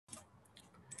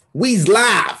We's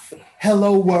live.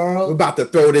 Hello, world. We're about to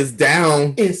throw this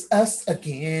down. It's us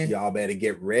again. Y'all better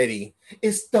get ready.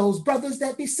 It's those brothers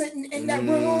that be sitting in that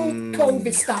room,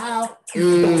 COVID style.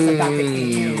 Those about to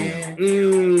end.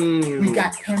 We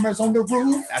got cameras on the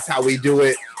roof. That's how we do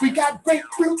it. We got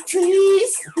grapefruit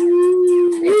trees. If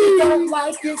you don't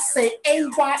like it, say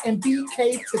AY and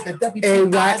BK to the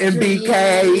WPI. AY and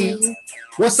BK.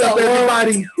 What's up,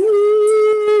 everybody?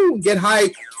 Woo. Get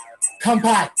hyped. Come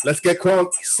by. Let's get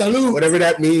crunk. Salute. Whatever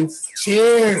that means.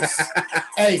 Cheers.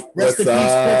 Hey, rest in peace,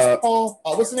 Prince Paul.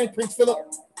 What's his name? Prince Philip?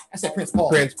 I said Prince Paul.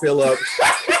 Prince Philip.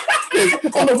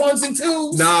 On the ones and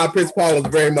twos. Nah, Prince Paul is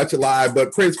very much alive,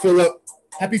 but Prince Philip.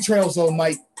 Happy trails, old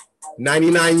Mike.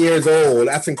 99 years old.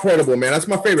 That's incredible, man. That's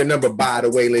my favorite number, by the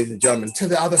way, ladies and gentlemen. To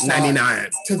the other side. 99.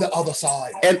 To the other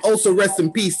side. And also rest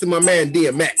in peace to my man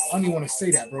DMX. I don't even want to say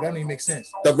that, bro. That don't even make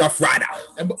sense. The Rough Rider.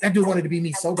 That dude wanted to be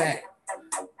me so bad.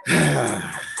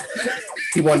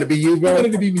 He wanted to be you, bro? He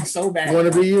wanted to be me so bad. He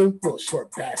wanted to be you? Little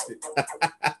short bastard.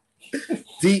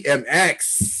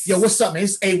 DMX. Yo, what's up, man?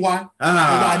 It's AY.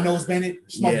 Wide Nose Bandit.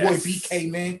 It's my boy BK,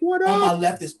 man. What up? On my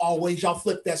left is always, y'all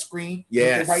flip that screen.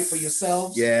 Yes. Right for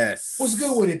yourselves. Yes. What's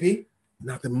good with it, B?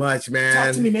 Nothing much, man.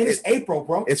 Talk to me, man. It's April,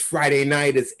 bro. It's Friday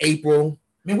night. It's April.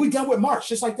 Man, we done with March,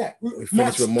 just like that. We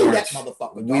finished with March. That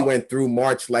motherfucker, we went through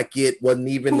March like it wasn't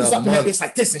even a month. It's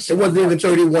like this and shit. It wasn't even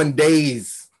 31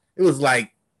 days. It was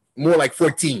like more like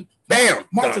 14. Bam.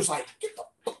 March was like, get the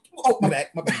fuck. Oh, my bad.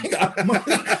 We're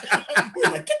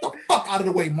like, get the fuck out of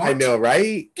the way, March. I know,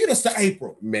 right? Get us to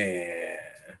April. Man.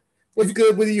 What's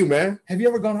good with you, man? Have you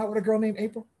ever gone out with a girl named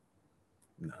April?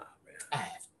 Nah, man. I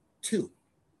have 2.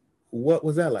 What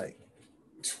was that like?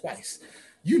 Twice.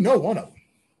 You know one of them.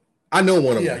 I know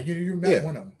one of them. Yeah, you met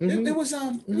one of them. Mm-hmm. It was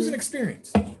an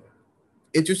experience.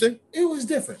 Interesting? It was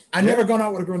different. I never gone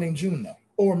out with a girl named June, though.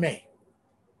 Or May.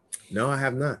 No, I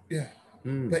have not. Yeah.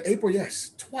 But April,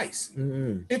 yes, twice.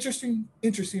 Mm-hmm.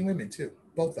 Interesting women too,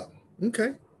 both of them.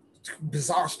 Okay.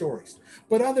 Bizarre stories.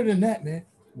 But other than that, man.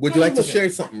 Would you like to share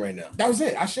something right now? That was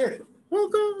it. I shared it.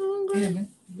 Okay. Yeah, man.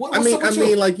 I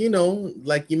mean, like, you know,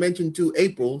 like you mentioned 2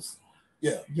 Aprils.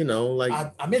 Yeah. You know, like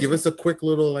I give us a quick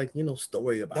little, like, you know,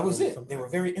 story about that was it. Something. They were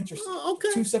very interesting. Oh,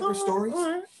 okay. 2 separate stories. All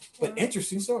right. But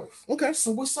interesting stories. Okay.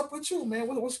 So what's up with you, man?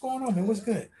 What's going on, man? What's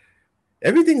good?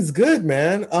 Everything's good,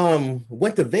 man.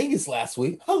 Went to Vegas last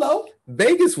week. Hello.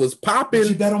 Vegas was popping.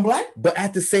 Did you bet on black? But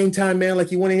at the same time, man,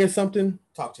 like, you want to hear something?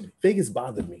 Talk to me. Vegas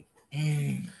bothered me.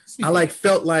 I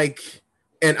felt like,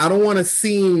 and I don't want to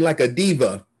seem like a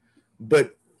diva,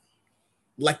 but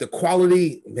like the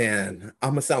quality, man, I'm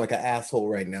gonna sound like an asshole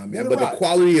right now, man. But the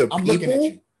quality of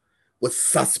people was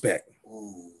suspect.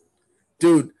 Ooh.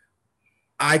 Dude,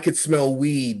 I could smell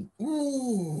weed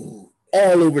all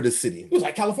over the city. It was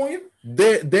like California?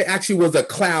 There actually was a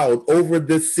cloud over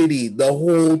the city the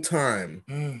whole time.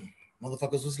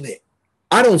 Motherfuckers was lit.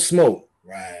 I don't smoke.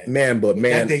 Right. Man, but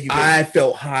man, I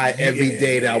felt high every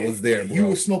day that I was there, bro. You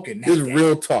were smoking. This is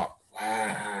real talk.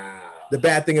 Wow. The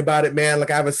bad thing about it, man, like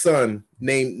I have a son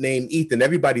named Ethan.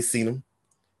 Everybody's seen him.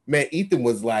 Man, Ethan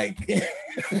was like...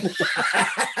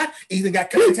 Ethan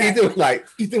got contact.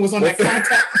 Ethan was on that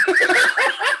contact.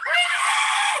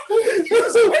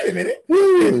 Wait a minute.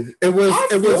 It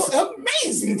was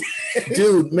amazing.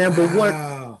 Dude, man, but what...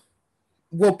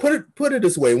 Well, put it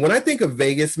this way. When I think of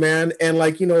Vegas, man, and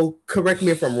like, you know, correct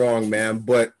me if I'm wrong, man,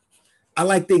 but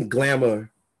I think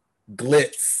glamour,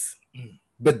 glitz,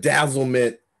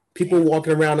 bedazzlement, people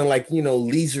walking around in like, you know,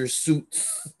 leisure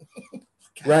suits,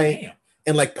 right? Damn.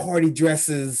 And like party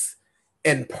dresses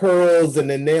and pearls and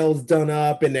their nails done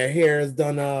up and their hair is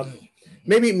done up.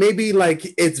 Maybe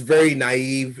like it's very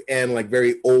naive and like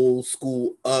very old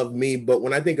school of me, but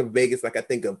when I think of Vegas, like I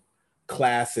think of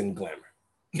class and glamour.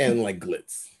 And like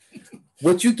glitz.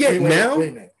 What you get now? Wait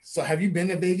a minute. So have you been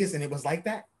to Vegas and it was like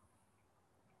that?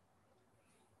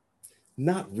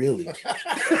 Not really.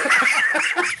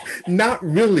 Not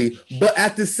really. But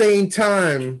at the same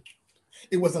time,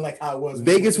 it wasn't like how it was.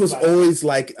 Vegas was always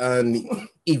like an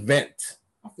event.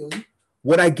 I feel you.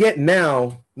 What I get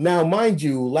now, mind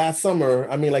you, last summer,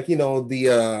 I mean, like, you know,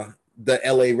 the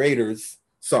LA Raiders,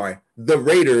 the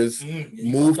Raiders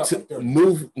moved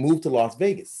to Las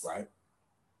Vegas. Right.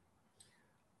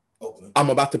 Oakland. I'm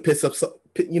about to piss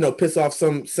off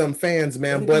some fans,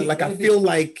 man. But like I feel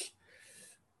like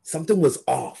something was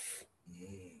off.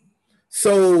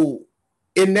 So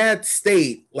in that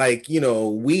state, like, you know,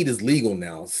 weed is legal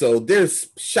now. So there's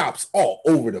shops all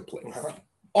over the place.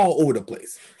 All over the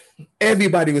place.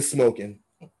 Everybody was smoking.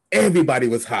 Everybody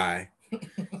was high.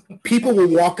 People were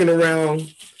walking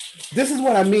around. This is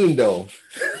what I mean, though.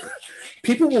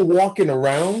 People were walking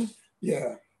around.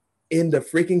 Yeah. in the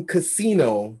freaking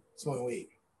casino Smoking weed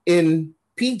in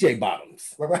PJ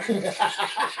bottoms. Right.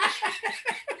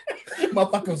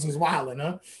 Motherfuckers was wilding,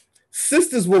 huh?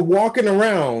 Sisters were walking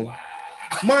around. Wow.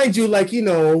 Mind you, like, you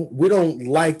know, we don't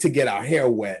like to get our hair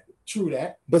wet. True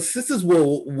that. But sisters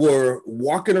were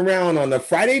walking around on a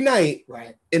Friday night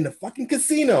right. in the fucking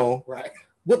casino right.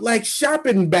 with like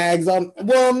shopping bags on.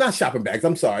 Well, not shopping bags,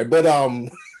 I'm sorry, but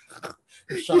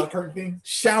shower curtain thing?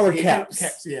 Shower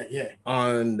caps. Yeah.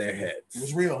 On their heads. It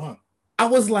was real, huh? I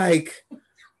was like,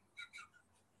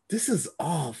 this is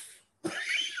off.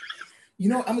 You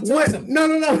know, I'm gonna tell you something. No.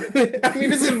 I mean,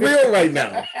 this is real right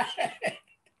now.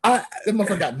 That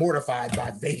motherfucker got mortified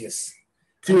by Vegas.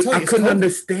 Dude, I couldn't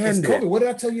understand it. What did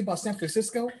I tell you about San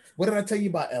Francisco? What did I tell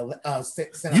you about San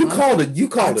You called it.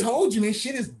 I told you, man.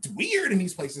 Shit is weird in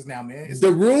these places now, man.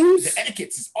 The rooms, the etiquette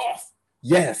is off.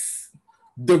 Yes,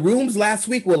 the rooms last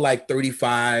week were like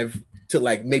 35 to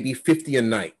like maybe 50 a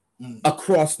night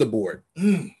across the board.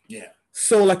 Yeah.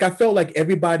 So like I felt like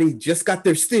everybody just got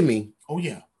their stimmy. Oh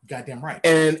yeah. Goddamn right.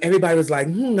 And everybody was like,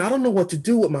 I don't know what to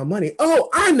do with my money. Oh,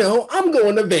 I know. I'm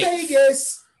going to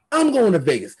Vegas. I'm going to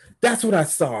Vegas. That's what I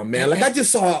saw, man. Like I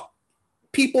just saw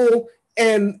people,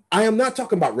 and I am not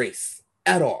talking about race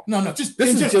at all. No, this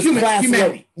is just class.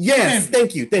 Humanity. Yes,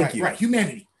 humanity. Thank you. Right,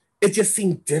 humanity. It just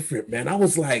seemed different, man. I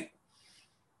was like,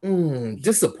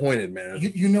 disappointed, man.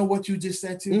 You know what you just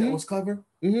said too? That was clever.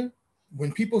 Mm-hmm.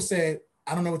 When people said,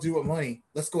 I don't know what to do with money,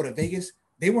 let's go to Vegas.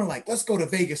 They weren't like, let's go to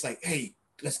Vegas. Like, hey,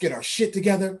 let's get our shit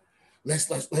together. We're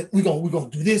gonna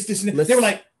do this and that. They were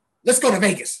like, let's go to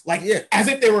Vegas. Like, as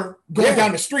if they were going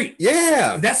down the street.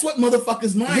 Yeah. That's what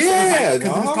motherfuckers' mind. Yeah.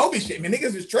 Because of this COVID shit, man.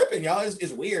 Niggas is tripping, y'all.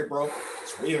 It's weird, bro.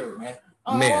 It's weird, man.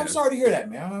 I'm sorry to hear that,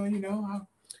 man.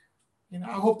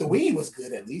 I hope the weed was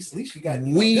good at least. At least you got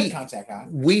good contact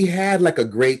on. We had like a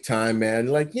great time, man.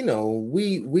 Like,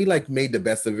 we like made the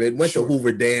best of it. Went to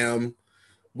Hoover Dam.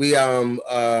 We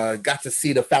got to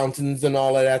see the fountains and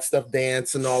all of that stuff,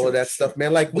 dance and all of that stuff,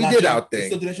 man. Like we did our thing. You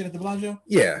still do that shit at the Bellagio?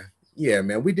 Yeah,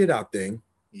 man. We did our thing.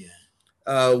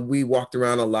 Yeah. We walked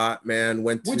around a lot, man.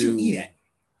 Where'd you eat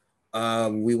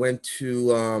at? We went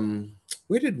to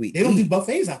where did we eat? They don't do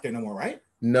buffets out there no more, right?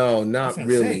 No, not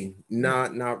really.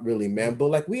 Not really, man. But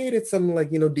like we ate at some like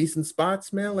decent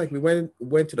spots, man. Like we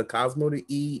went to the Cosmo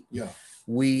to eat. Yeah.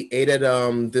 We ate at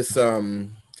this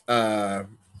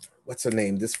what's her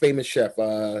name? This famous chef,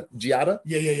 Giada.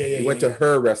 Yeah. We went to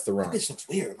her restaurant. This looks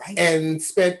weird, right? And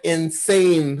spent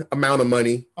insane amount of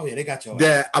money. Oh yeah, they got you.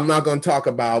 That I'm not gonna talk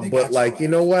about, but like you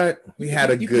know what? We had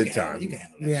a good time.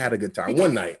 We had a good time.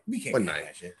 One night. One night.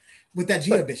 With that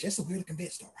Gia bitch, that's a weird looking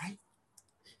bitch, though, right?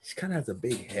 She kind of has a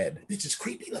big head. Bitch is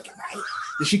creepy looking, right?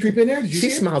 Did she creep in there? She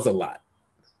smiles a lot.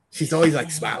 She's always like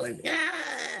smiling. Yeah.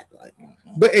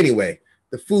 But anyway,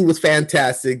 the food was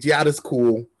fantastic. Giada's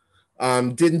cool.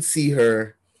 Didn't see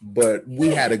her, but we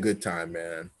had a good time,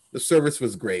 man. The service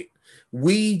was great.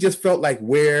 We just felt like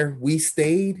where we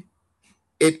stayed,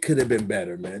 it could have been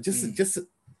better, man. Just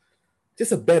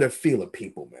a better feel of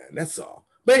people, man. That's all.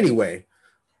 But anyway,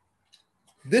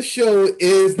 this show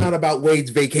is not about Wade's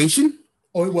vacation.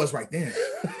 Oh, it was right then.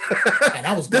 And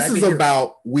I was this is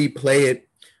about we play it.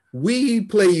 We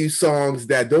play you songs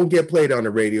that don't get played on the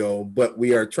radio, but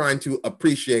we are trying to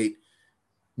appreciate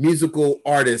musical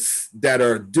artists that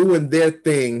are doing their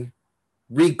thing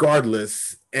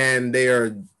regardless, and they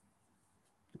are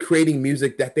creating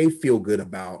music that they feel good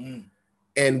about.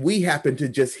 And we happen to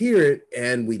just hear it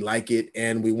and we like it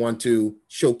and we want to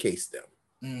showcase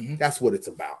them. That's what it's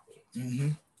about.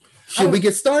 Should we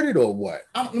get started or what?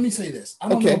 Let me tell you this. I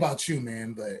don't know about you,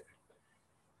 man, but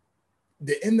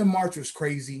the end of March was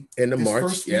crazy. End of March,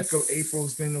 first week of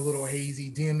April's been a little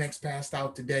hazy. DMX passed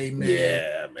out today, man.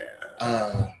 Yeah, man.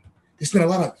 There's been a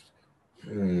lot of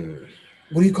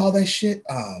what do you call that shit?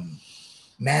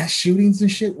 Mass shootings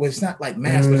and shit. Well, it's not like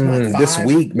mass, but it's not like 5. This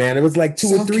week, man. It was like 2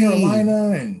 or 3. South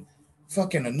Carolina and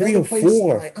fucking another 3 or place.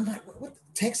 4. Like, I'm like, what?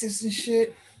 Texas and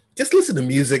shit. Just listen to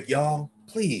music, y'all.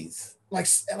 Please. Like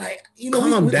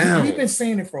calm down. We've been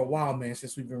saying it for a while, man,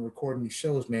 since we've been recording these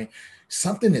shows, man.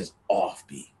 Something is off,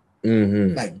 B.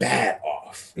 Like bad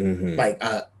off. Like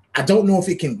I don't know if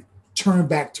it can turn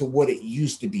back to what it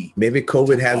used to be. Maybe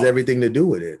COVID has everything to do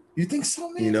with it. You think so,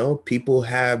 man? People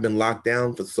have been locked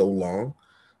down for so long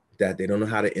that they don't know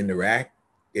how to interact.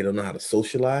 They don't know how to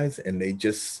socialize, and they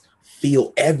just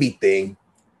feel everything.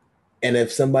 And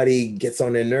if somebody gets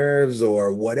on their nerves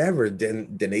or whatever,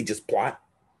 then they just plot.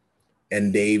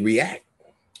 And they react.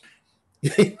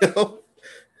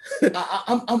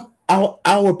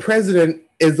 Our president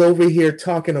is over here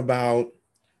talking about.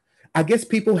 I guess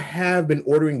people have been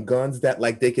ordering guns that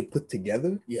like they could put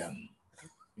together. Yeah.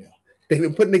 They've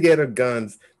been putting together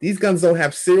guns. These guns don't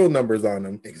have serial numbers on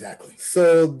them. Exactly.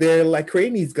 So they're like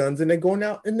creating these guns and they're going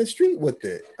out in the street with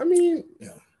it. I mean,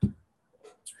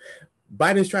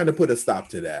 Biden's trying to put a stop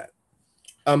to that.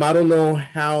 I don't know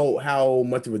how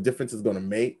much of a difference it's going to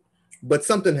make, but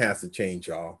something has to change,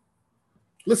 y'all.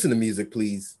 Listen to music,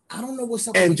 please. I don't know what's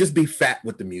up. And just be fat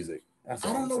with the music. I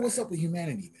don't know what's up with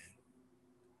humanity, man.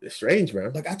 It's strange,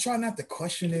 man. Like, I try not to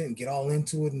question it and get all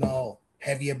into it and all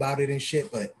heavy about it and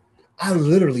shit, but I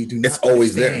literally do not. It's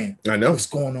always there. I know what's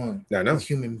going on. I know with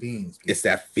human beings. Dude. It's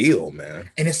that feel, man.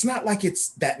 And it's not like it's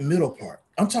that middle part.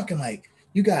 I'm talking like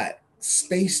you got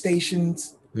space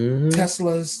stations,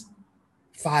 Teslas,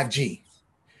 5G.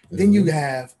 Then you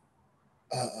have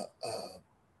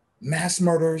mass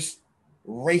murders,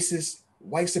 racist,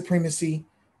 white supremacy,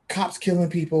 cops killing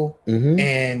people,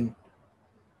 and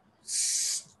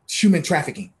human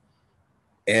trafficking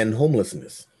and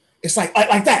homelessness. It's like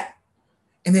that.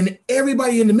 And then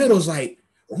everybody in the middle is like,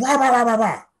 rah, rah, rah, rah,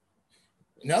 rah.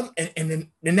 And then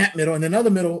in that middle, and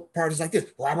another middle part is like this,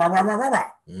 rah, rah, rah, rah, rah,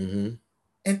 rah. And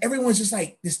everyone's just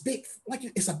like this big, like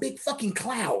it's a big fucking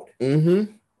cloud,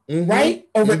 right?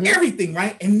 Over everything,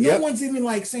 right? And no one's even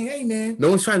like saying, hey, man. No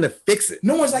one's trying to fix it.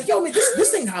 No one's like, yo, man,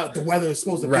 this ain't how the weather is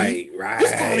supposed to be. Right.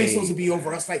 This cloud ain't supposed to be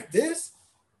over us like this.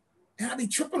 And I be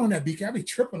tripping on that, BK. I be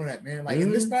tripping on that, man. Like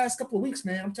in this past couple of weeks,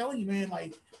 man, I'm telling you, man,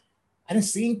 like, I done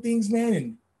seen things, man,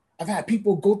 and I've had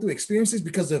people go through experiences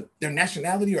because of their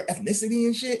nationality or ethnicity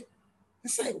and shit.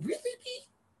 It's like, really?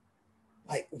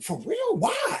 Like, for real?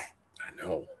 Why? I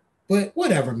know. But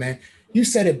whatever, man. You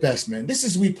said it best, man. This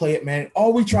is We Play It, man.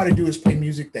 All we try to do is play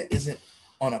music that isn't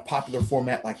on a popular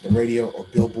format like the radio or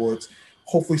billboards.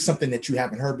 Hopefully something that you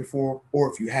haven't heard before,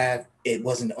 or if you have, it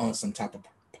wasn't on some type of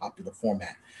popular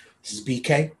format. This is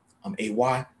BK. I'm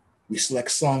AY. We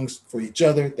select songs for each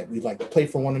other that we like to play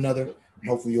for one another, and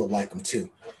hopefully you'll like them too.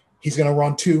 He's going to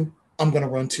run 2. I'm going to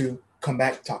run 2. Come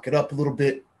back, talk it up a little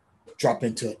bit, drop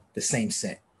into the same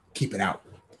set. Keep it out.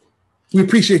 We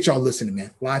appreciate y'all listening,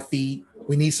 man. Live feed.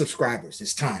 We need subscribers.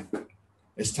 It's time.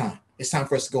 It's time. It's time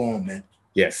for us to go on, man.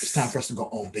 Yes. It's time for us to go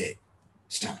on big.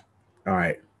 It's time. All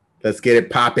right. Let's get it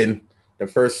popping. The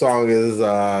first song is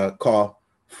called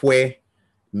Fue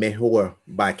Mejor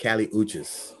by Kali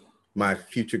Uchis. My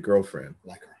future girlfriend,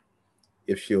 like her,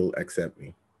 if she'll accept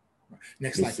me.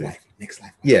 Next life.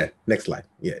 Yeah, next life.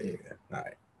 Yeah. All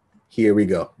right, here we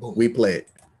go. Boom. We play it.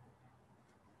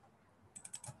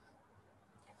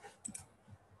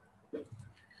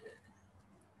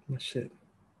 Oh, shit.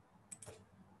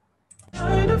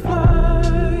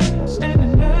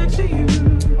 Standing next to you,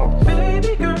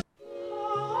 baby girl.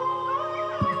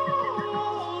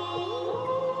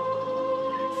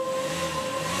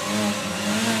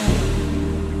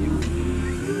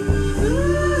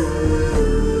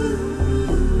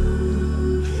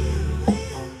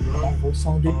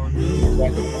 Song did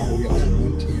exactly how we are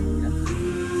 110.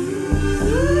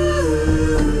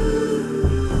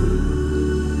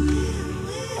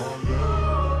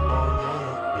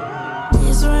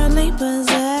 These worldly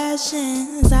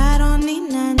possessions, I don't need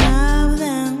none of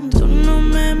them. Tú no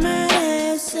me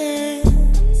mereces.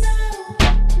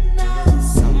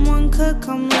 Someone could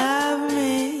come love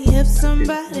me if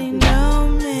somebody know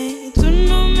me. Tú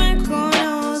no me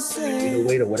conoces.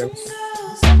 Wait or whatever.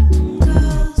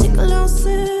 Take a little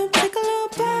sip, take a little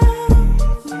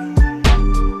puff.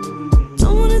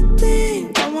 Don't wanna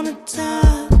think, don't wanna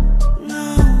talk,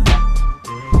 no.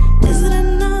 Is it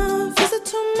enough, is it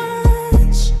too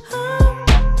much?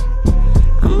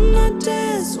 I'm not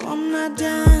dead, so I'm not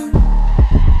done.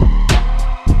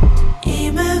 Y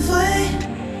me fui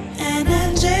en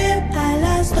el jeep a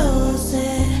las 12.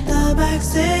 The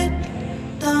backseat,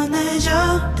 donde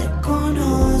yo te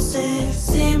conoces.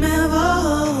 Si me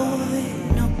voy,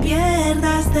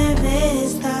 pierdas de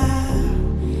vista.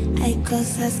 Hay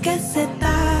cosas que se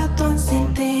tatúan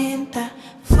sin tinta.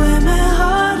 Fue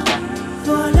mejor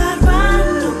volar para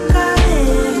no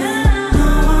caer. No,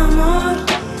 amor,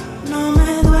 no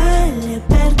me duele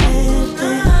perderte.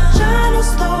 Ya no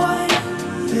estoy,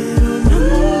 pero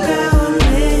nunca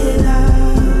olvidas.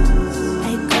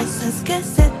 Hay cosas que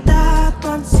se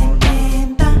tatúan sin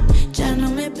tinta. Ya no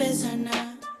me pesa nada.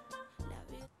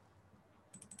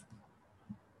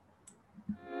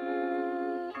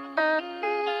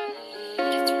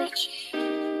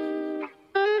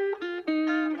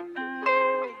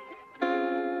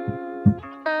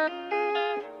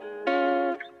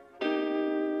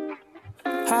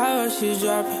 How she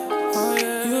drop it? Oh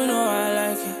yeah, you know I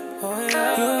like it. Oh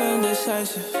yeah, you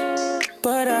indecisive,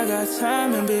 but I got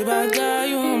time, and babe, I got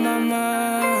you on my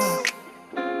mind.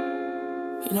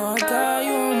 You know I got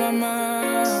you on my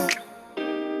mind.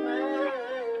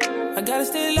 I gotta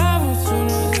stay alive, I'm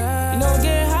tuning. You know,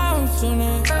 get high, I'm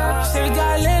tuning. Say we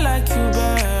got lit like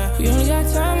Cuban. We only got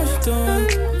time, what you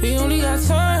doing? We only got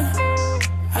time.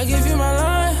 I give you my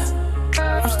line.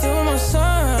 I'm still with my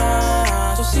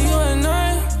son. So see you at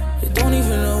night. They don't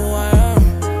even know who I am.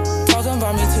 Talking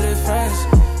about me to their friends.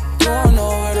 You don't know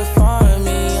where to find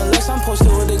me unless I'm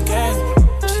posted with the gang.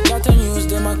 She got the news,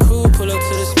 then my crew pull up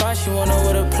to the spot. She wanna know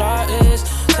where the plot is.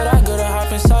 Said I gotta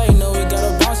hop inside, you know we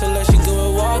gotta bounce unless she good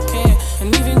at walking.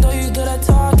 And even though you good at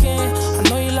talking, I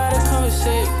know you like to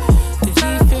conversate. The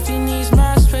G50 needs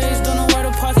my space, don't know where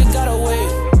the pocket gotta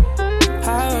wait.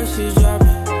 How she dropping?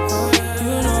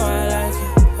 You know I like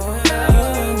it. You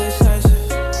indecisive,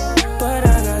 but I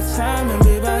got time and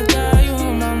babe I got you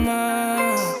on my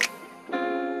mind.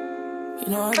 You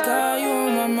know I got you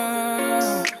on my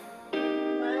mind.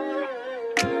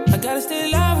 I gotta stay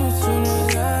alive, I'm tuning.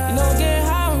 You know get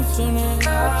high, I'm tuning.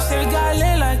 Say we got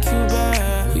lit like Cuban.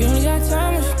 We only got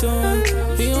time, what you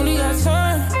doing? We only got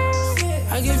time.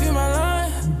 I give you my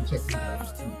line. Check this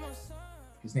out.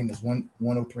 His name is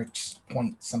oneohtrix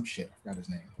point some shit. I forgot his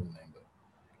name, full name, but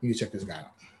you can check this guy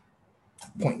out.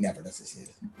 Point never, that's his shit.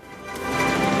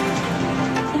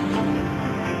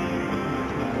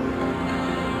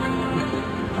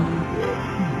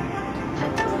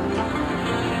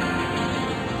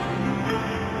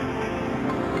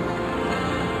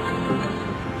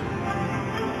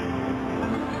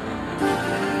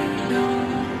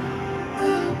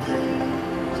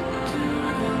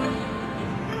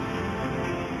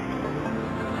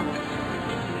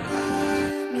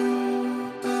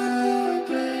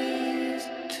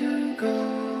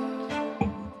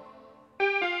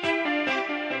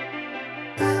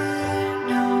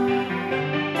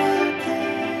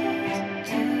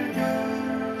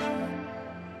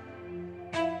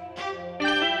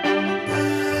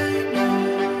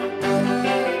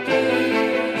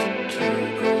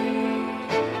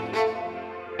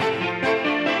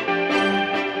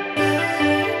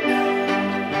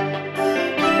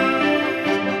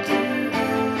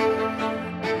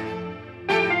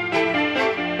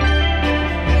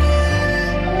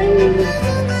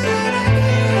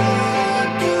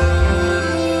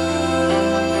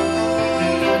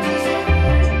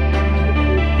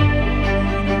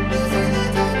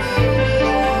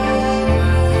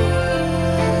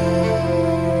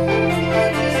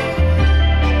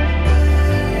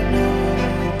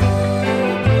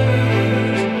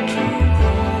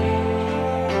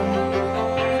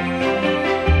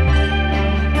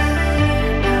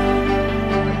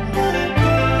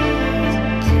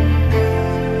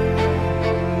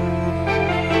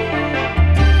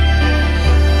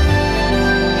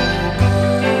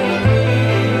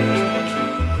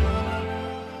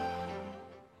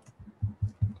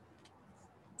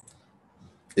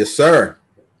 Yes, sir.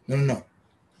 No.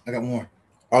 I got more.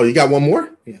 Oh, you got one more?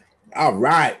 Yeah. All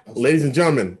right. Ladies and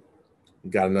gentlemen,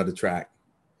 we got another track.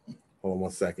 Hold on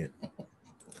 1 second.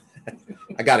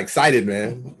 I got excited,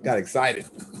 man. Got excited.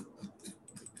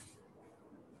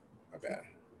 My bad.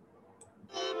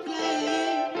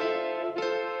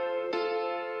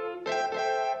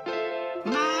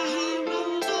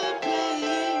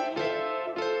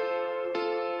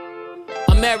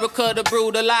 America the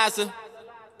brutalizer,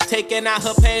 taking out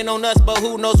her pain on us, but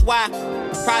who knows why?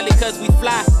 Probably cause we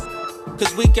fly,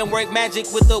 cause we can work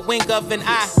magic with the wink of an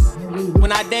eye.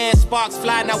 When I dance, sparks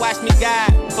fly, now watch me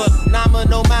guide.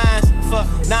 Phenomenal minds,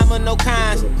 phenomenal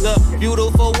kinds. The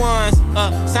beautiful ones,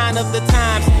 a sign of the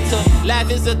times. To laugh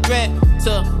is a threat,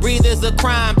 to breathe is a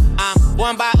crime. I'm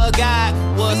born by a God,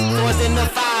 was forced in the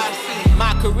fire.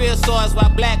 My career soars while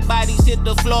black bodies hit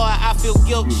the floor. I feel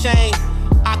guilt, shame,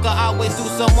 I could always do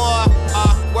some more.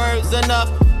 Are words enough?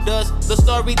 Does the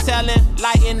storytelling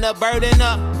lighten the burden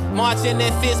up? Marching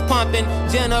and fist pumping,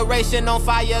 generation on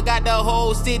fire, got the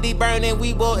whole city burning.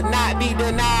 We will not be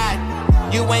denied.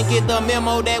 You ain't get the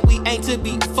memo that we ain't to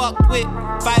be fucked with.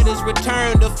 Fighters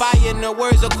return to fire, and the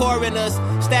words are coring us.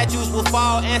 Statues will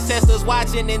fall, ancestors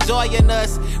watching, enjoying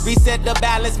us. Reset the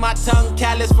balance, my tongue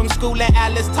callous from school and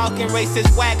Alice talking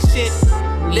racist whack shit.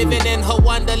 Living in her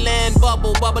wonderland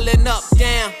bubble, bubbling up,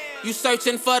 damn. You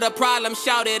searching for the problem,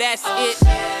 shout it, that's it.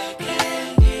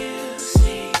 Can you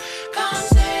see? Come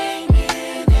take me,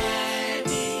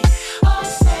 daddy. Oh,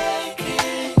 say,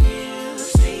 can you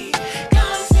see?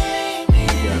 Come take me,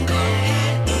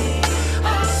 daddy.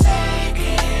 Oh, say,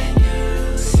 can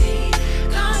you see?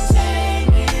 Come take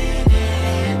me,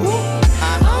 daddy.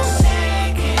 Oh,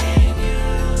 say, can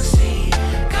you see?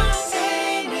 Come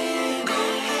take me,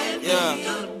 daddy.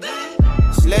 Yeah.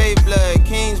 Slave blood,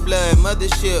 king's blood,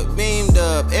 mothership beamed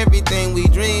up. Everything we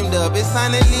dreamed of, it's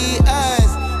finally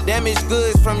us. Damaged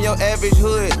goods from your average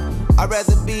hood. I'd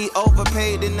rather be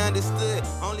overpaid than understood.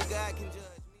 Only God can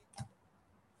judge me.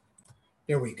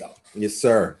 There we go. Yes,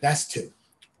 sir. That's 2.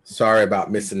 Sorry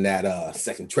about missing that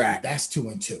second track. That's 2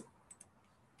 and 2.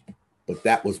 But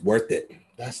that was worth it.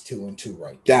 That's 2 and 2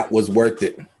 right there. That was worth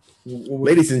it.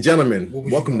 Ladies and gentlemen,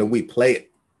 welcome to We Play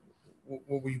It.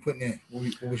 What were you putting in?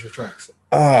 What was your tracks?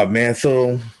 Oh, man.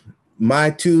 So my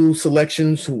 2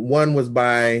 selections, one was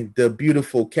by the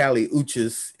beautiful Cali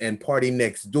Uchis and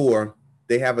Partynextdoor.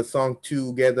 They have a song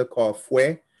together called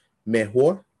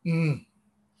Mejor.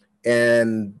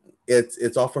 And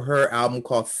it's off of her album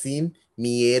called Sin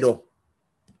Miedo.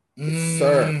 Yes,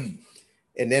 sir.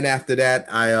 And then after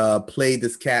that, I played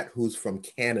this cat who's from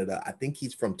Canada. I think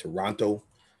he's from Toronto.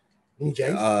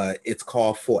 It's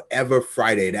called Forever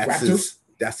Friday.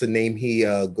 That's the name he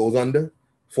goes under.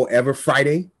 Forever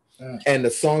Friday. And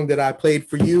the song that I played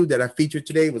for you that I featured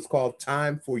today was called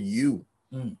Time for You.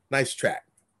 Nice track.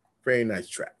 Very nice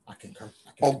track. I concur.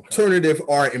 Alternative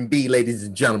R&B, ladies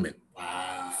and gentlemen.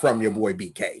 Wow. From your boy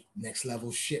BK. Next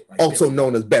level shit right also there.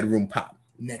 known as bedroom pop.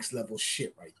 Next level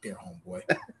shit right there, homeboy.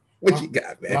 What you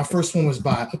got, man? My first one was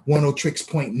by Oneohtrix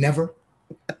Point Never.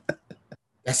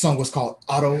 That song was called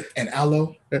Auto and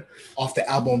Allo off the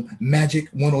album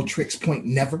Magic Oneohtrix Point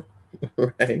Never.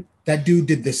 Right. That dude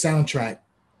did the soundtrack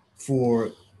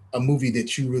for a movie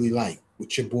that you really like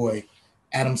with your boy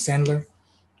Adam Sandler,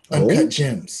 Uncut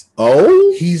Gems.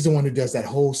 Oh, he's the one who does that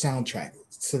whole soundtrack.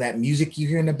 So that music you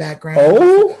hear in the background.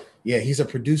 Oh, yeah, he's a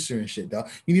producer and shit, dog.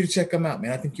 You need to check him out,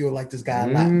 man. I think you'll like this guy a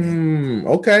lot, man.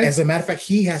 Okay. As a matter of fact,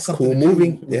 he has something cool to do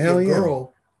moving. with the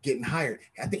girl getting hired.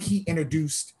 I think he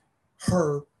introduced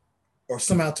her or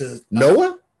somehow to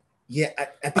Noah. Yeah,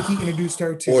 I think he introduced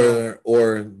her to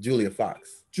or Julia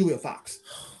Fox. Julia Fox.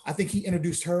 I think he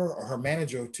introduced her or her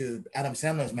manager to Adam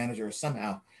Sandler's manager or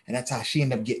somehow, and that's how she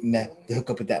ended up getting the hook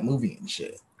up with that movie and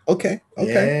shit. Okay.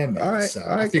 Yeah, man. All right. So all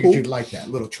right. I figured you'd like that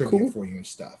little trivia for you and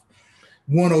stuff.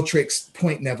 Oneohtrix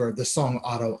Point Never, the song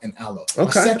Auto and Allo. Okay.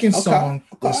 My second song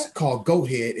was called Go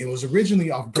Ahead. It was originally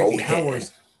off Brittany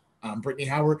Howard's. Brittany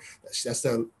Howard. That's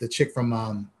the chick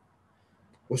from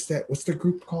what's the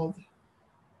group called?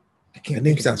 I can't. That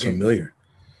name sounds familiar.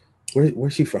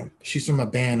 Where's she from? She's from a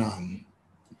band.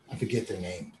 I forget their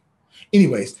name.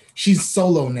 Anyways, she's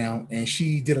solo now, and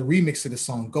she did a remix of the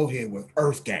song "Go Ahead" with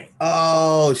Earthgang.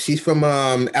 Oh, she's from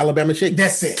Alabama Shakes.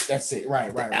 That's it.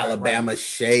 Right. Alabama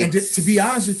Shakes. And to be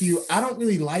honest with you, I don't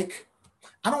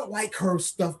like her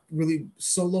stuff really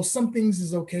solo. Some things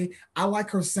is okay. I like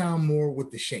her sound more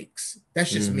with the Shakes.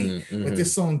 That's just me. But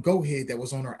this song "Go Ahead" that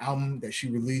was on her album that she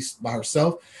released by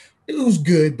herself, it was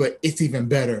good, but it's even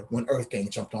better when Earthgang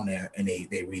jumped on there and they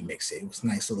remixed it. It was a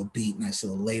nice little beat, nice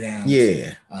little lay down.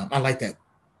 Yeah. I like that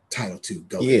title too.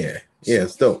 Go Ahead. Yeah,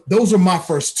 it's dope. Those are my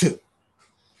first 2.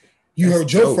 You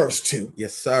heard your first 2.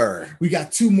 Yes, sir. We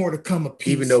got 2 more to come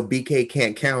apiece. Even though BK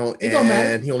can't count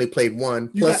and he only played 1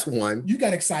 plus 1. You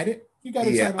got excited.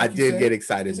 Yeah, I did get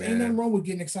excited, man. Ain't nothing wrong with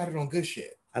getting excited on good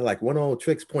shit. I like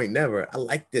Oneohtrix Point Never. I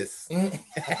like this. All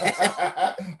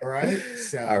right.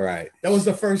 So, all right. That was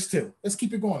the first 2. Let's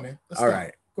keep it going, man. All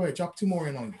right. Go ahead. Drop 2 more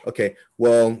in on you. Okay.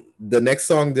 Well, the next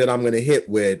song that I'm going to hit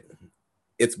with,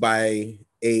 it's by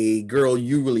a girl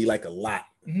you really like a lot.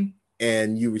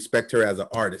 And you respect her as an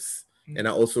artist. And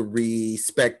I also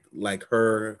respect like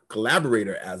her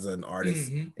collaborator as an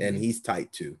artist. And he's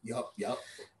tight too. Yup.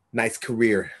 Nice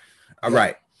career. All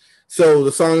right. So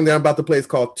the song that I'm about to play is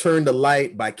called Turn the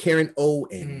Light by Karen O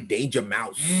and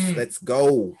dangermouse. Let's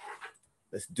go.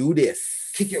 Let's do this.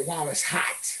 Kick it while it's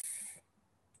hot.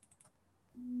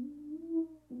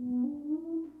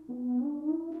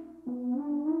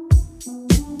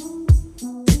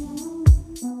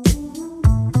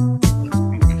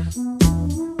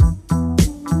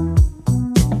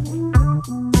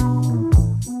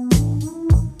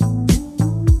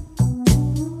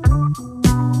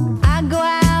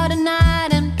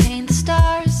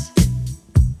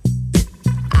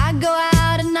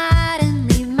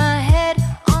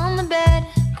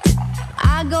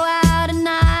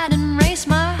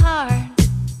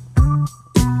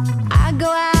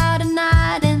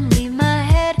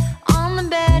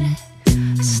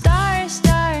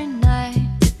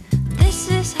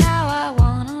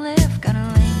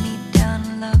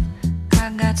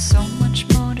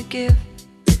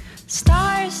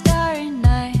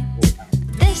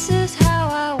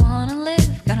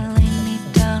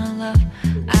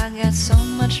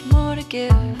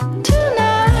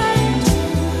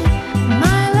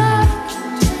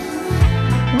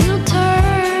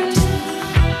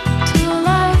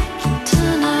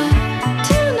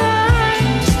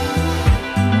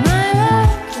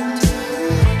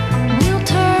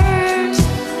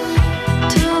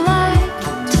 To life.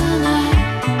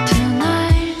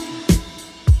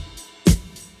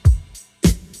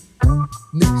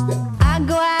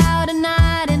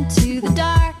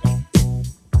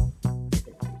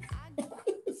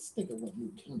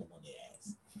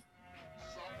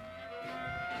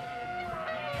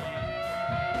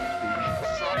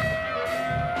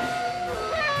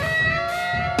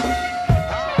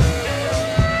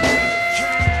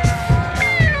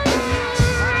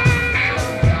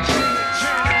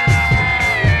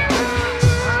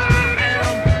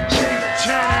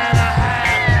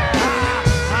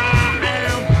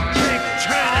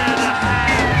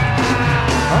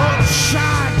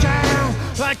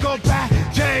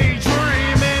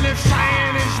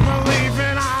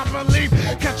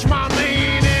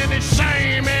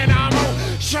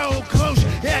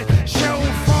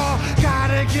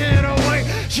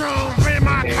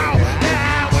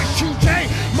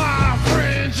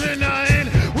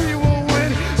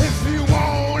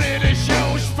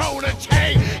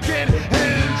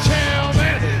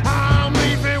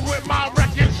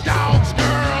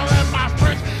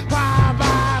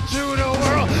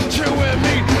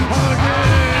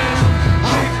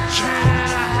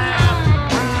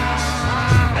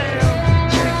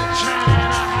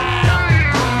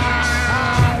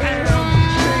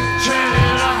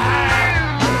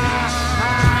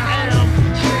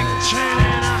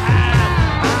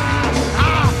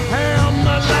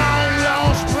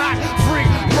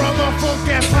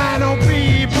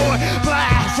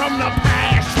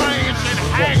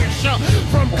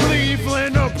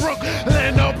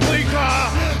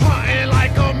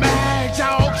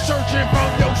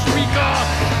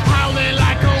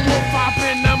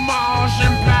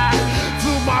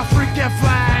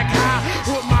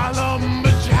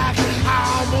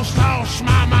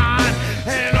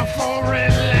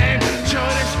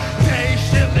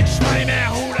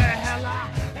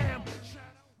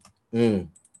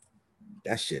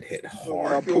 That shit hit I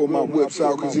hard. pull my whips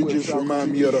out because it just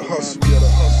remind me of the hustle.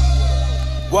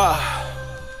 Wow.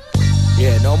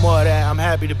 Yeah, no more of that. I'm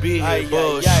happy to be here.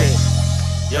 Bullshit.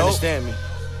 You understand me?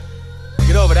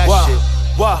 Get over that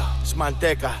shit. Wow. It's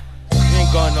Manteca. You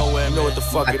ain't going nowhere. You know what the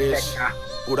fuck it is.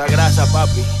 Pura grasa,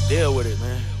 papi. Deal with it,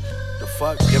 man. The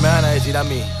fuck? ¿Qué me van a decir a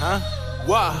mí? Huh?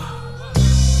 Wow.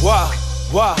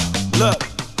 Look.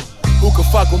 Who can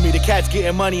fuck with me? The cats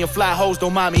getting money and fly hoes,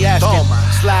 don't mind me asking.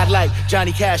 Slide like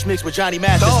Johnny Cash mixed with Johnny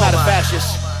Mathis, not a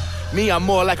fascist. Me, I'm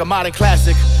more like a modern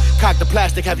classic. Cock the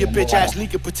plastic, have your bitch ass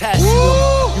leaking potassium.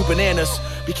 You bananas,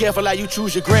 be careful how you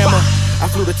choose your grammar. I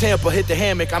flew to Tampa, hit the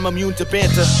hammock, I'm immune to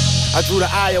banter. I drew the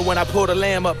ire when I pulled a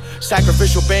lamb up.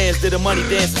 Sacrificial bands, did a money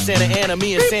dance to Santa Ana,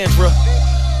 me and Sandra.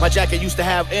 My jacket used to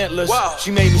have antlers,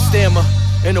 she made me stammer.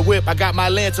 In the whip, I got my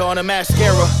lantern on a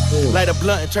mascara. Light a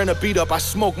blunt and turn the beat up, I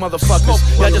smoke motherfuckers.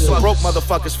 Y'all just some broke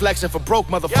motherfuckers, flexing for broke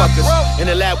motherfuckers. In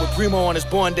the lab with Primo on his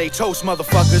born day toast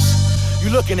motherfuckers. You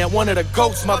looking at one of the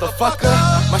goats,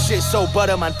 motherfucker. My shit so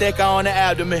butter, manteca on the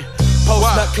abdomen.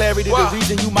 Post nut clarity, the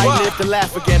reason you might live to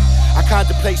laugh again. I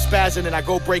contemplate spazzing and I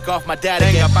go break off my dad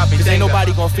again. Cause ain't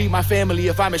nobody gonna feed my family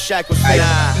if I'm in shackles.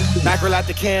 Mackerel out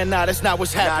the can, nah, that's not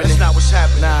what's happening.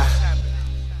 Nah.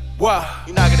 Wow.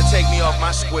 You're not gonna take me off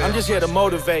my square. I'm just here to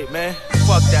motivate, man.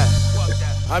 Fuck that.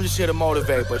 I'm just here to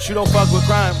motivate, but you don't fuck with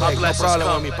crime. Like, no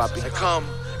problem with me, papi.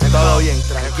 Todo bien,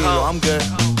 tranquilo, I'm good.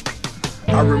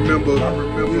 I remember,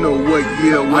 you know what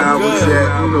year where I was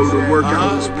at, you know the work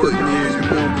I was putting in, and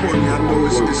more importantly, I know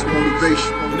it's this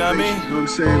motivation. You know what I mean? You know what I'm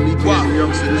saying? Me being a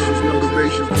youngster, this was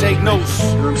motivation. Take notes.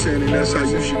 You know what I'm saying? And that's how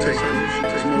you should take it.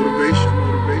 It's motivation.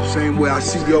 Same way I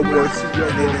see your work,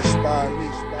 and it inspired me.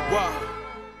 Wow.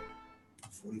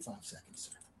 45 seconds,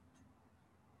 sir.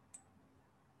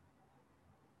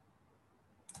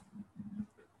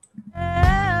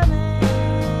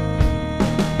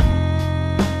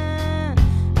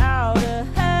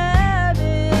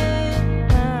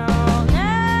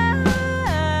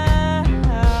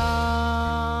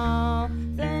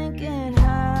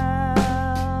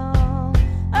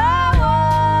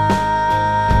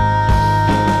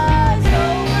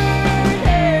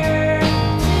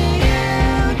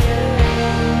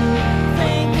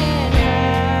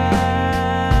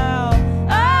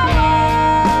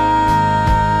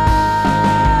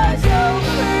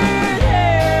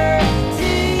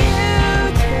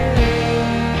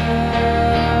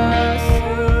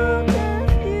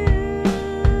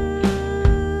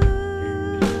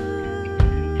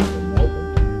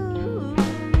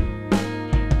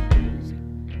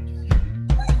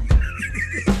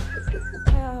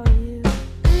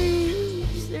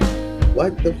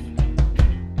 What the?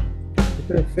 Look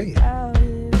at her face.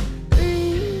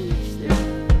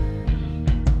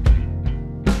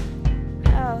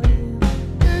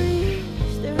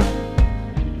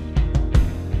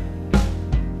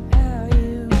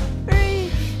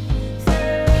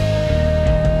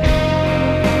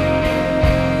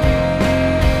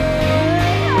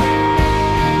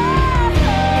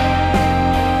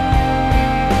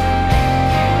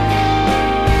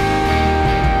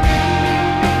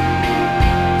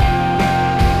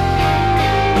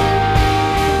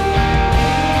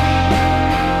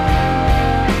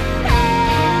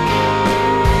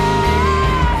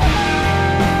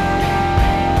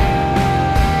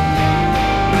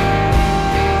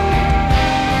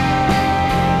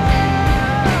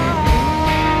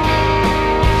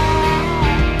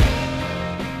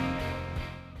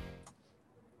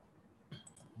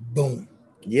 Boom.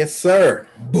 Yes, sir.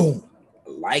 Boom.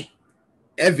 Like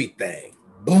everything.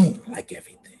 Boom. Like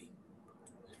everything.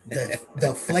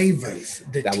 The flavors.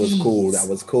 That was cool. That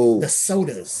was cool. The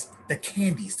sodas, the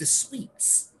candies, the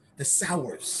sweets, the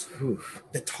sours, Oof.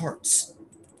 the tarts.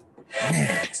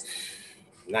 Man.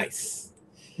 Nice.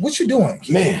 What you doing?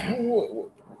 Man.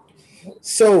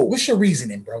 So what's your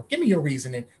reasoning, bro? Give me your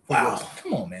reasoning. Wow.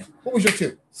 Come on, man. What was your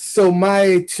two? So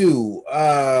my two,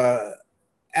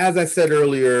 as I said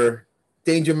earlier,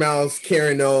 dangermouse,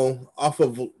 Carino, off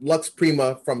of Lux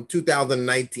Prima from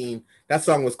 2019. That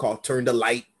song was called Turn the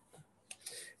Light.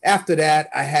 After that,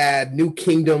 I had New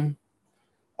Kingdom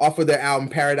off of their album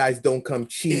Paradise Don't Come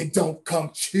Cheap. It don't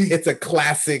come cheap. It's a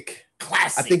classic.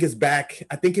 Classic. I think it's back.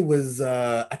 I think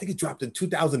it dropped in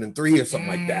 2003 or something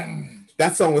like that.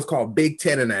 That song was called Big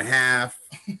 10 and a Half.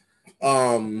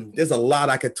 There's a lot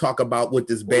I could talk about with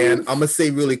this band. I'm gonna say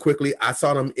really quickly, I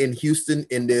saw them in Houston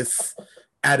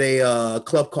at a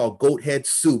club called Goat Head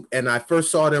Soup, and I first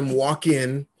saw them walk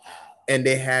in, and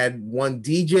they had one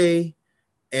DJ,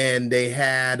 and they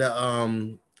had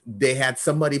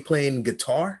somebody playing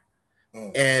guitar,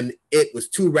 and it was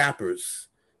two rappers,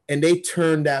 and they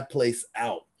turned that place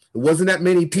out. There wasn't that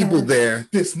many people there.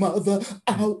 This mother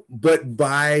out. But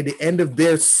by the end of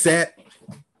their set,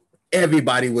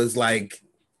 everybody was like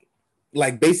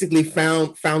basically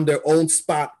found their own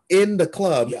spot in the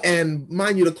club. Yeah. And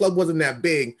mind you, the club wasn't that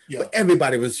big, but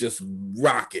everybody was just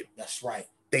rocking. That's right.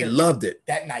 They loved it.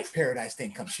 That night, Paradise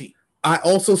didn't come cheap. I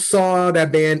also saw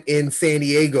that band in San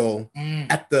Diego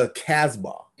at the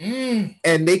Casbah.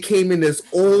 And they came in this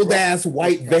old ass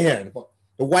white van.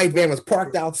 The white van was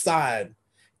parked outside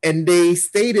and they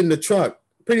stayed in the truck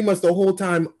pretty much the whole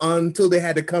time until they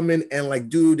had to come in and like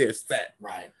do their set.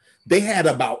 Right. They had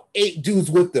about 8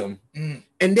 dudes with them and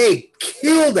they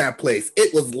killed that place.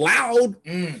 It was loud,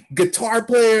 guitar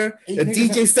player, the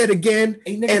DJ set again.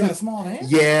 8 niggas got a small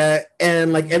hand? Yeah,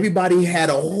 and like everybody had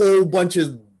a whole bunch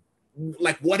of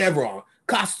like whatever on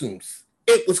costumes.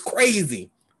 It was crazy,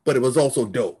 but it was also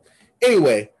dope.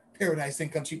 Anyway, Paradise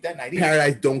didn't come cheap that night either.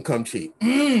 Paradise don't come cheap.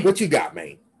 What you got,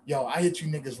 man? Yo, I hit you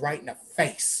niggas right in the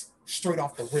face, straight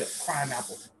off the rip.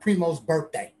 Crimeapple, Primo's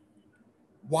birthday.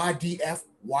 YDF,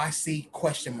 YC,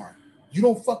 question mark. You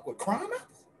don't fuck with Crimeapple?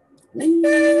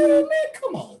 Man,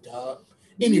 come on, dog.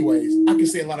 Anyways, I can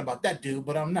say a lot about that dude,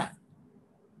 but I'm not.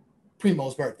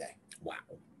 Primo's birthday. Wow.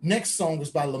 Next song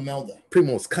was by Lomelda.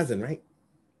 Primo's cousin, right?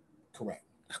 Correct.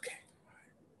 Okay.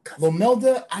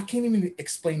 Lomelda, I can't even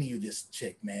explain to you this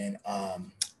chick, man.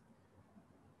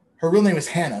 Her real name is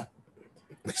Hannah.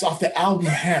 It's off the album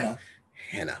Hannah.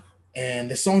 And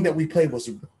the song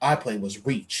that I played was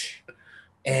Reach.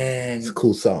 And it's a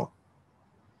cool song.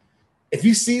 If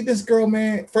you see this girl,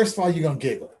 man, first of all, you're gonna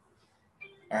giggle.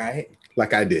 All right.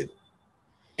 Like I did.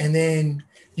 And then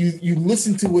you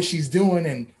listen to what she's doing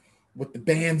and what the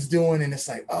band's doing, and it's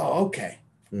like, oh, okay.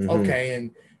 Okay. And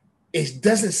it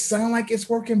doesn't sound like it's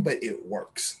working, but it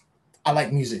works. I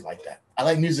like music like that. I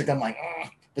like music, I'm like,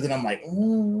 but then I'm like,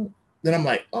 then I'm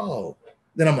like, oh.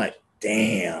 Then I'm like,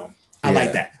 damn. I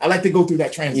like that. I like to go through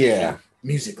that transition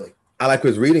musically. I like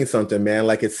was reading something, man.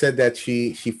 Like it said that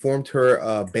she formed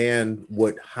her band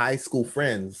with high school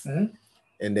friends,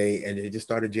 and they just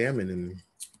started jamming, and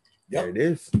there it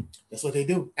is. That's what they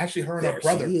do. Actually, her and her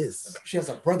brother. She has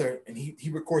a brother, and he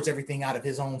records everything out of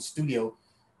his own studio.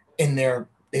 In there,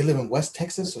 they live in West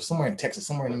Texas or somewhere in Texas,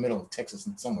 somewhere in the middle of Texas,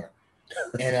 and somewhere.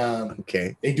 And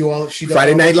they do all. She does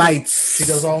Friday all Night Lights. She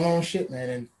does all her own shit, man,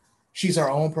 and she's her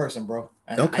own person, bro.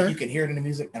 And you can hear it in the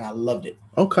music, and I loved it.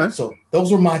 Okay. So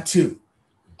those were my 2.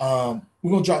 We're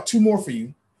gonna drop 2 more for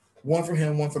you. One from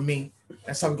him, one from me.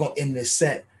 That's how we're gonna end this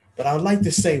set. But I would like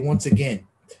to say once again,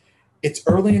 it's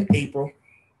early in April.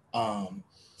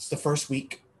 It's the first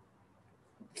week,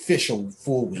 official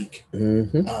full week.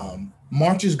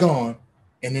 March is gone,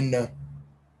 and then the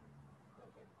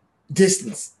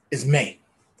distance is May.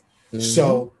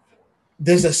 So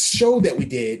there's a show that we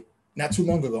did not too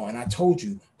long ago, and I told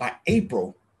you by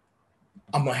April,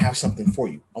 I'm going to have something for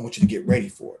you. I want you to get ready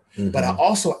for it. But I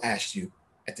also asked you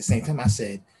at the same time, I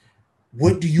said,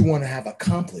 what do you want to have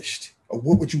accomplished, or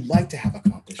what would you like to have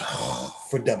accomplished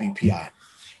for WPI?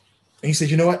 And you said,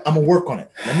 you know what? I'm going to work on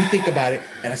it. Let me think about it.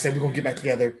 And I said, we're going to get back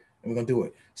together and we're going to do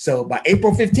it. So by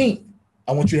April 15th,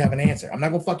 I want you to have an answer. I'm not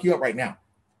going to fuck you up right now.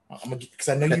 Because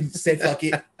I know you said fuck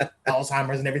it,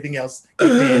 Alzheimer's and everything else.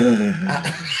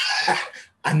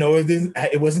 I know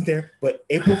it wasn't there, but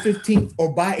April 15th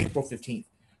or by April 15th,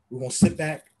 we're going to sit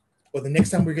back, or the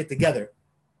next time we get together,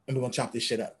 and we're going to chop this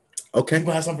shit up. Okay. You're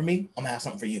going to have something for me? I'm going to have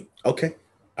something for you. Okay.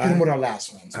 Hit with our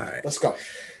last ones. All right. Let's go.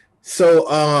 So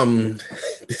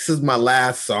this is my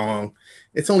last song.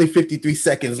 It's only 53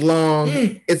 seconds long.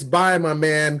 It's by my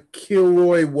man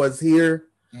Kilroy Was Here.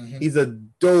 He's a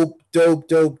dope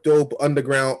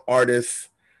underground artist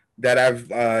that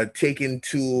I've taken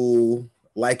to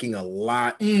liking a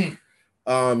lot.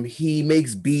 He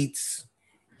makes beats.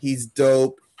 He's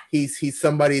dope. He's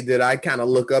somebody that I kind of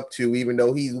look up to, even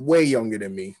though he's way younger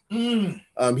than me.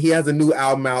 He has a new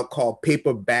album out called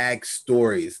Paper Bag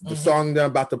Stories. The song that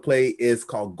I'm about to play is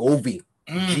called Govee.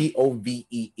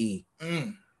 Govee.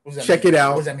 Check it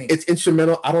out. What does that mean? It's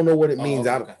instrumental. I don't know what it means.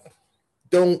 Okay.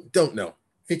 Don't know.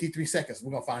 53 seconds.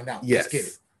 We're gonna find out. Yes. Let's get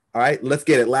it. All right, let's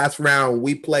get it. Last round,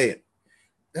 we play it.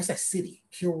 That's that city,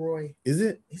 Kilroy. Is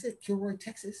it? Is it Kilroy,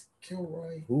 Texas?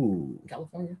 Kilroy,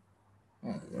 California? I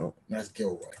don't know. That's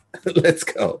Kilroy. Let's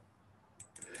go.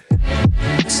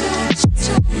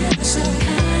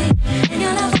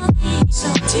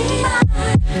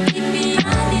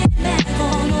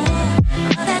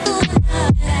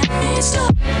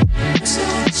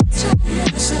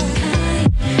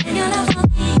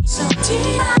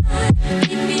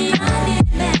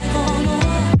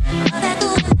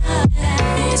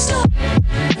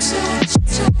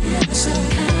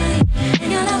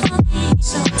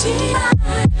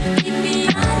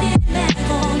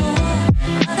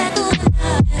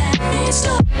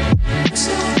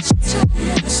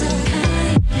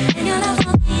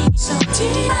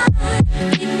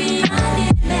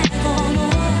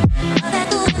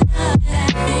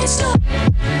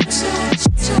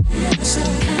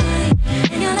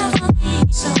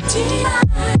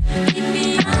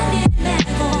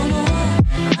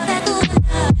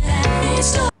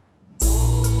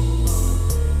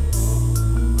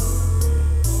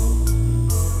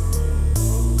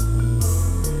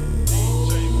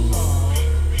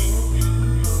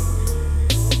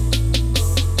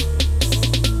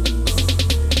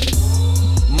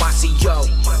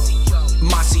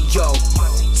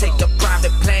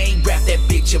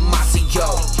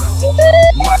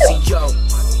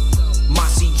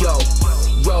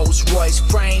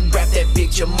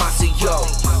 bitch a mossy, yo.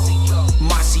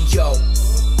 Mossy, yo.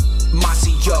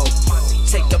 Mossy, yo.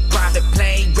 Take a private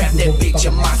plane, grab that bitch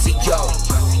a mossy, yo.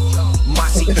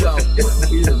 Mossy, yo.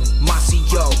 Mossy,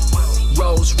 yo.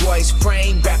 Rolls Royce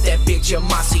frame, grab that bitch a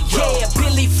mossy, yo. Yeah,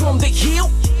 Billy from the hill,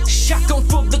 shotgun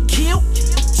for the kill.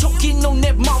 Talking on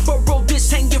that Marlboro,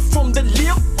 this hanging from the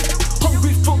lip.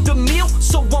 Hungry for the meal,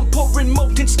 so I'm pouring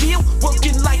molten steel.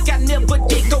 Working like I never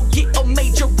did, go get a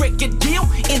major record deal.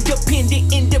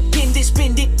 Independent,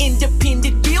 spend it,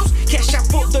 independent bills. Cash out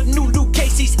for the new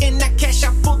Casey's and I cash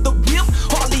out for the whip.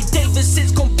 Harley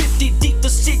Davidson's gone 50 deep, the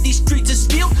city streets are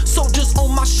still. Soldiers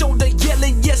on my shoulder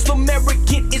yelling, yes,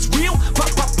 American is real.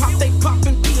 Pop, pop, pop, they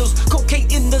popping pills. Cocaine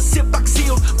in the Ziploc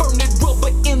seal, burning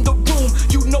rubber in the room.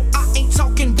 You know I ain't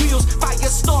talking wheels. Fire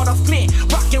starter flint,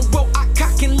 rock and roll, I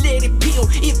cock and let it peel.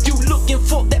 If you looking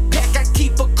for that pack, I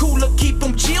keep a cooler, keep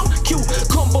them chill.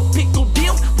 Cucumber pickle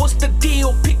deal, what's the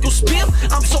deal? Pickle spill.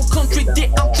 I'm so country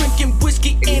that I'm drinking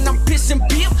whiskey and I'm pissing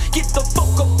beer. Get the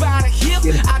fuck up out of here.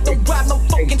 I don't ride no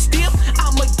fucking steel.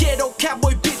 I'm a ghetto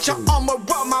cowboy bitch. I'ma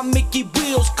ride my Mickey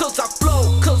wheels. Cause I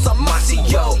flow, cause I'm mossy,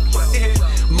 yo.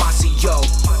 Mossy, yo.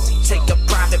 Take a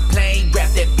private plane, grab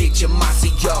that bitch a mossy,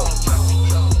 yo.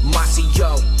 Mossy,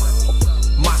 yo.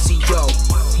 Mossy, yo.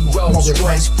 Rolls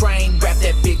Royce frame, grab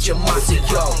that bitch a mossy,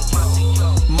 yo.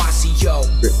 Mossy, yo.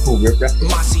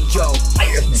 Mossy, yo.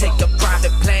 Take a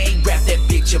private plane, grab that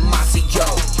bitch a mossy, yo.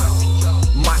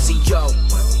 Mossy, yo.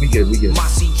 We good.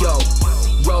 Mossy, yo.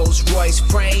 Rolls Royce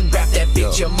frame, grab that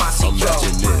bitch a mossy, yo.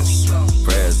 Imagine this.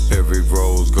 Raspberry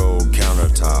rose gold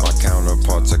countertop. My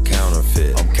counterparts are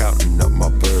counterfeit. I'm counting up my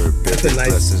bird birthday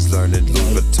blessings, learning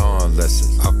Louis Vuitton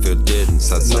lessons. I feel dead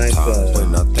inside sometimes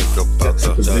when I think about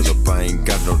the other. I ain't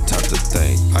got no time to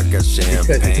think. I got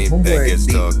champagne baggage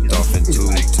tucked off in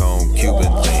two-tone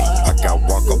Cuban thing. I got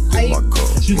walk up in my cup,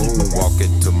 moonwalk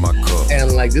into my cup.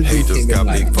 And like this haters got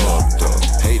me fucked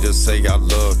up. Haters say I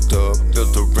loved up.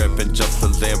 Built a rep and jumped the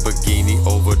Lamborghini,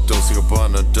 overdosing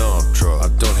upon a dump truck. I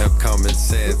don't have common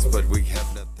sense, but we have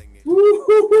nothing.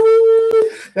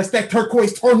 That's that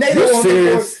turquoise tornado. You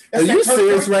serious? Are you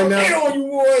serious right now?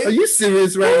 Are you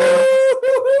serious right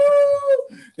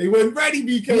now? They weren't ready,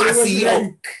 BK. Mossy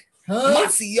Oak. Huh?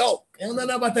 Mossy Oak. You don't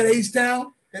know about that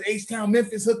H-Town? That H-Town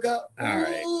Memphis hookup? All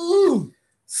right. Ooh.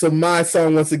 So my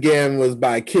song once again was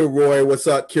by Kilroy. What's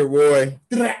up, Kilroy?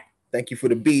 Thank you for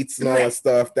the beats and all that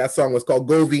stuff. That song was called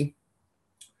Govee.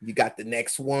 You got the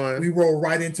next one. We roll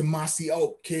right into Mossy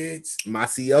Oak, kids.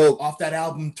 Mossy Oak. Off that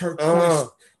album, Turquoise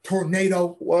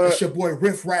Tornado. What? It's your boy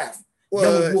Riff Raff,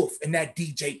 Yelawolf, and that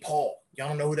DJ Paul.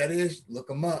 Y'all know who that is? Look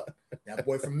him up. That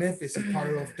boy from Memphis. He's part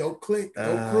of the dope clique,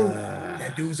 dope crew.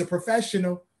 That dude's a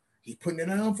professional. He putting it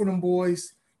on for them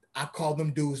boys. I call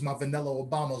them dudes my vanilla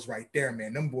Obamas right there,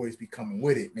 man. Them boys be coming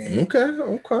with it, man.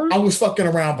 Okay. I was fucking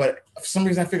around, but for some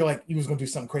reason I figured like you was gonna do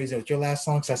something crazy with your last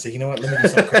song. So I said, you know what? Let me do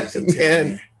something crazy.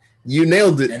 Man, you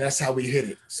nailed it. And that's how we hit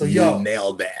it. So you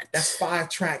nailed that. That's 5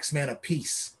 tracks, man, a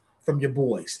piece from your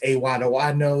boys. AY to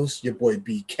Wide Nose, your boy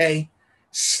BK,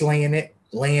 slaying it,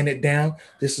 laying it down.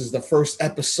 This is the first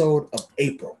episode of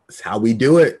April. That's how we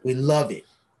do it. We love it.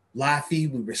 Laffy,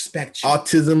 we respect you.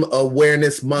 Autism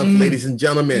Awareness Month, ladies and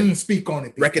gentlemen. Speak on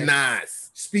it. BK. Recognize.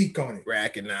 Speak on it.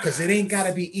 Recognize. Because it ain't got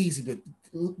to be easy,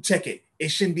 but check it. It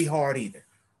shouldn't be hard either.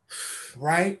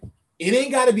 Right? It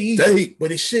ain't got to be easy,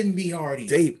 but it shouldn't be hard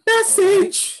either. Deep message.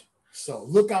 Right? So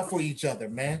look out for each other,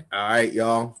 man. All right,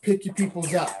 y'all. Pick your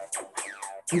peoples up.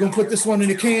 We're going to put this one in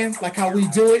the can like how we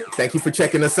do it. Thank you for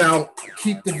checking us out.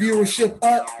 Keep the viewership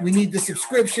up. We need the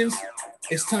subscriptions.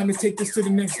 It's time to take this to the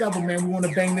next level, man. We want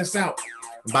to bang this out.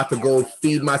 I'm about to go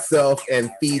feed myself and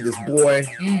feed this boy.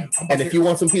 And if you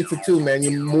want some pizza too, man,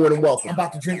 you're more than welcome. I'm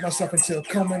about to drink myself until a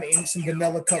coma and eat some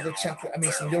vanilla covered chocolate.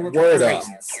 Some yogurt. Word up.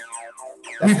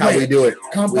 That's how we do it.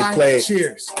 Come by.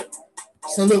 Cheers.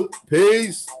 Salute.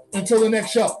 Peace. Until the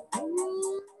next show.